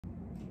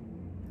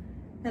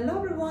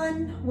Hello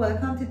everyone,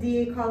 welcome to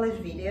DA College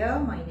video.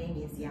 My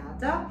name is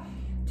Yada.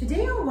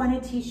 Today I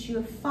want to teach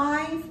you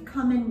 5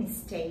 common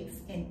mistakes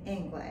in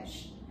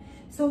English.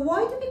 So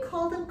why do we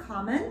call them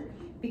common?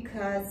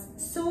 Because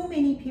so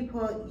many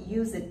people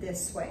use it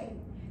this way.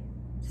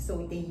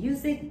 So they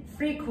use it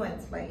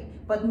frequently,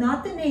 but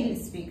not the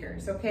native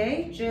speakers,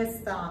 okay?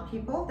 Just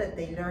people that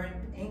they learned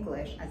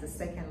English as a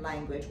second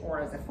language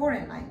or as a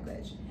foreign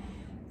language.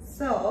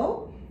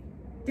 So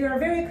they are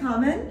very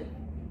common.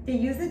 They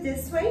use it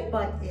this way,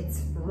 but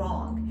it's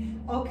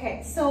wrong.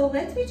 Okay, so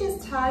let me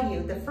just tell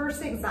you the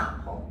first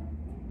example.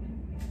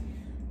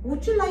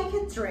 Would you like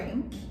a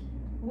drink?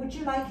 Would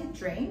you like a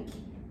drink?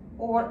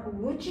 Or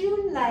would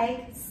you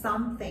like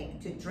something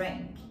to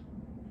drink?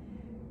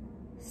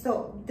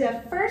 So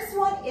the first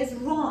one is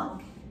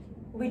wrong.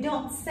 We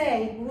don't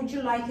say, would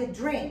you like a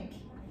drink?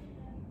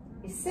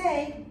 We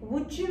say,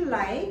 would you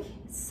like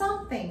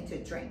something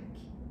to drink?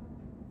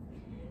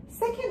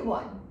 Second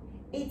one.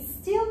 It's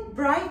still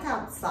bright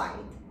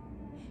outside.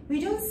 We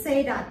don't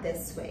say that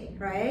this way,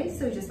 right?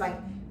 So just like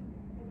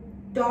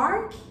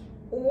dark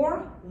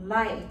or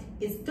light.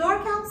 It's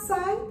dark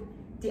outside.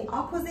 The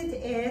opposite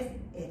is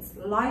it's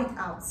light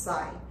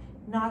outside,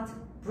 not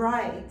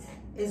bright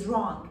is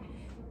wrong.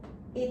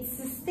 It's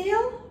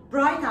still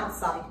bright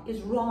outside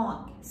is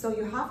wrong. So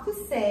you have to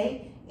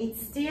say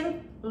it's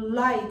still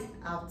light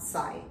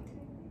outside,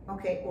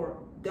 okay? Or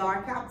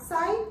dark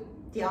outside.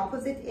 The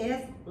opposite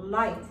is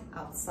light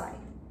outside.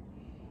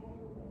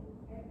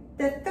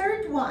 The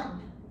third one,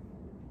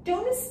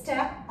 don't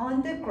step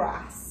on the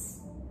grass.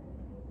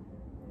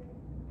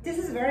 This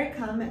is very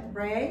common,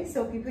 right?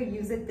 So people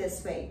use it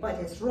this way, but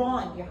it's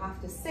wrong. You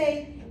have to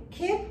say,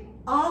 keep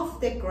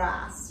off the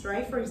grass,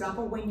 right? For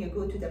example, when you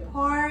go to the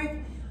park,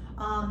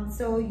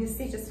 so you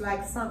see just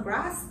like some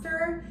grass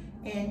there,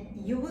 and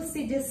you will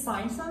see this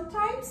sign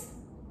sometimes,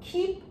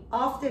 keep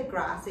off the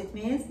grass. It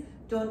means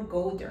don't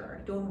go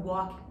there, don't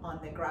walk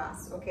on the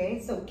grass,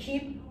 okay? So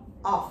keep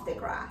off the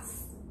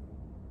grass.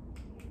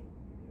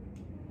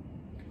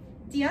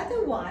 The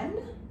other one,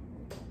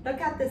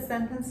 look at the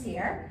sentence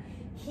here.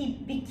 He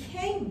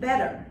became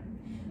better.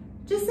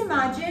 Just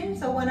imagine,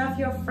 so one of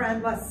your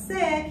friend was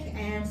sick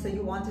and so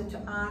you wanted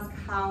to ask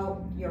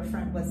how your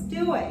friend was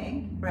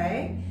doing,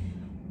 right?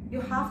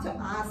 You have to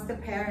ask the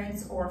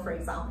parents or for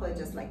example,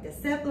 just like the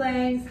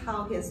siblings,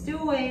 how he's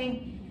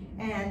doing,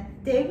 and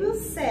they will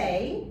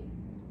say,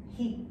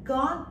 he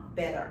got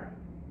better.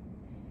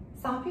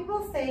 Some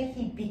people say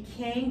he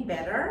became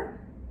better,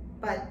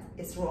 but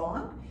it's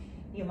wrong.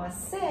 You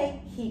must say,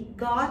 he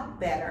got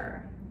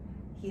better.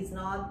 He's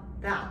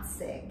not that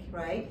sick,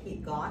 right? He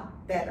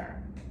got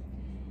better.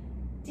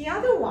 The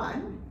other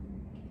one,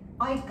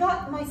 I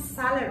got my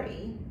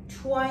salary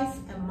twice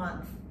a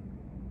month.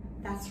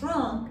 That's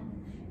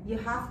wrong. You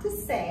have to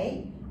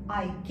say,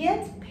 I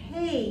get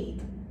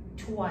paid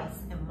twice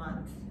a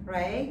month,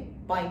 right?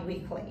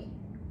 Bi-weekly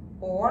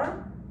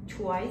or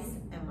twice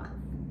a month.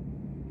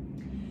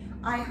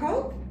 I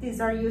hope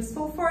these are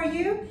useful for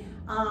you.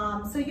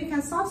 So you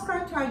can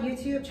subscribe to our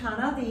YouTube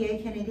channel,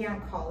 DEA Canadian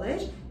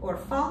College, or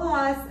follow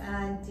us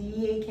at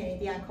DEA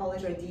Canadian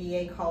College or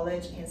DEA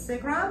College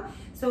Instagram.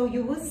 So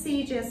you will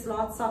see just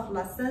lots of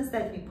lessons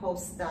that we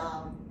post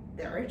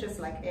there, just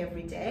like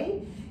every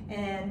day.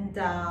 And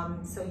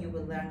so you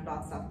will learn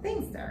lots of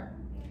things there.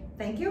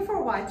 Thank you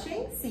for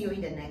watching. See you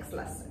in the next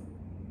lesson.